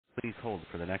Please hold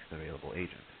for the next available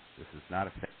agent. This is not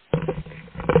a...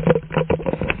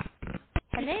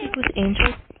 Hello? Speak with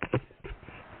Angel.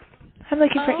 I'm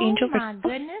looking for Angel. Oh my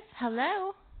goodness.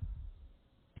 Hello?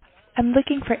 I'm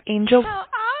looking for Angel. How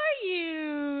are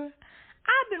you?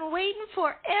 I've been waiting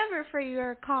forever for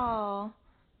your call.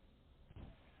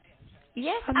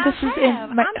 Yes, This is I have.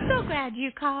 I'm so glad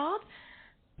you called.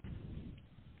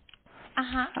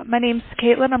 My name's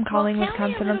Caitlin. I'm calling well, with tell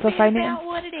me a Continental little bit Finance. about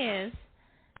what it is.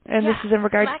 And Yeah, this is in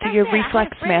regards like to I your said,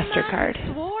 Reflex I had a friend of mine MasterCard.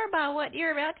 who swore by what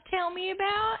you're about to tell me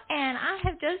about, and I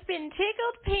have just been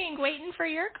tickled pink waiting for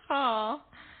your call.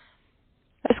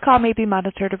 This call may be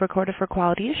monitored or recorded for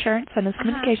quality assurance, and as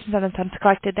communications and attempts to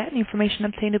collect data and information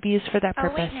obtained will be used for that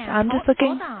purpose. Wait now. I'm just looking.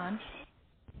 Hold on.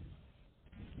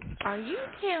 Are you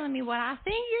telling me what I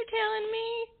think you're telling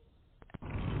me?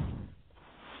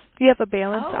 You have a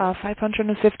balance of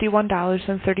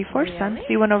 $551.34. Really?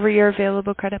 You went over your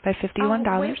available credit by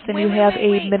 $51, and you wait, have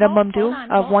wait. a minimum due Hold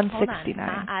on, of hold $169.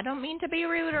 on. I don't mean to be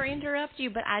rude or interrupt you,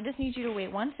 but I just need you to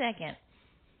wait 1 second.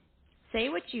 Say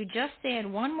what you just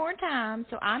said one more time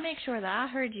so I make sure that I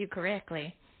heard you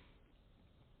correctly.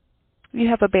 You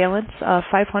have a balance of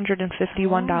Oh,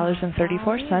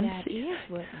 $551.34. that is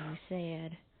what you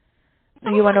said.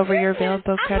 You went over your Goodness,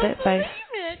 available credit I by... don't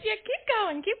believe it. Yeah,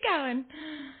 keep going.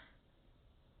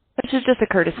 This is just a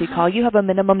courtesy call. You have a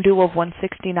minimum due of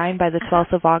 $169 by the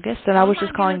 12th of August, and I was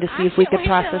just calling to see if we could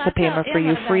process a payment for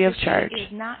you free of charge. She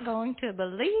is not going to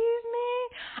believe me.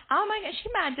 Oh my God, she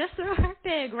might just throw her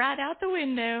pig right out the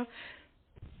window.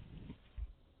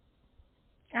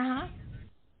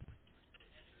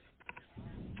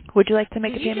 Would you like to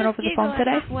make a Did you payment just over the phone giggle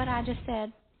today? at what I just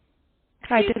said?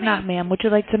 I Excuse did me? not, ma'am. Would you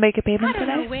like to make a payment I don't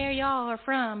today? know where y'all are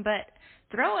from, but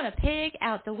throwing a pig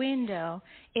out the window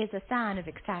is a sign of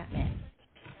excitement.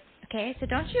 Okay, so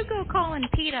don't you go calling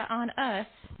PETA on us.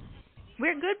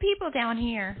 We're good people down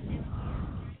here.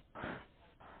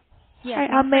 Yes,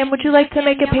 All right, ma'am, would you like to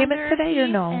make a payment today or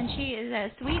no? And she is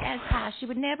as sweet as pie. She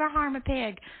would never harm a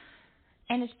pig.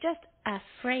 And it's just a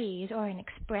phrase or an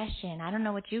expression. I don't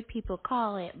know what you people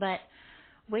call it, but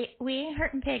we ain't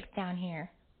hurting pigs down here.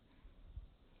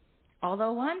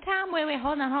 Although one time, wait,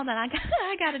 hold on.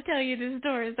 I got to tell you this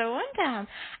story. So one time,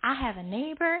 I have a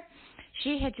neighbor.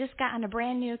 She had just gotten a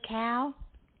brand new cow,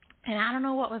 and I don't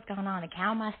know what was going on. The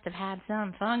cow must have had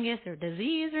some fungus or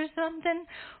disease or something.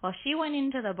 Well, she went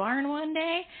into the barn one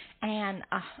day, and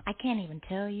I can't even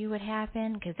tell you what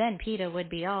happened, because then PETA would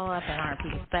be all up in our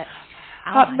piece. But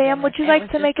ma'am, would you like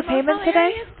to make a payment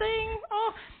today? Thing.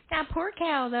 Oh, that poor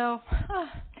cow, though. Oh,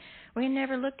 we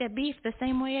never looked at beef the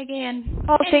same way again.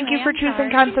 Well, thank you for choosing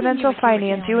Continental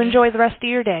Finance. You enjoy the rest of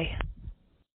your day.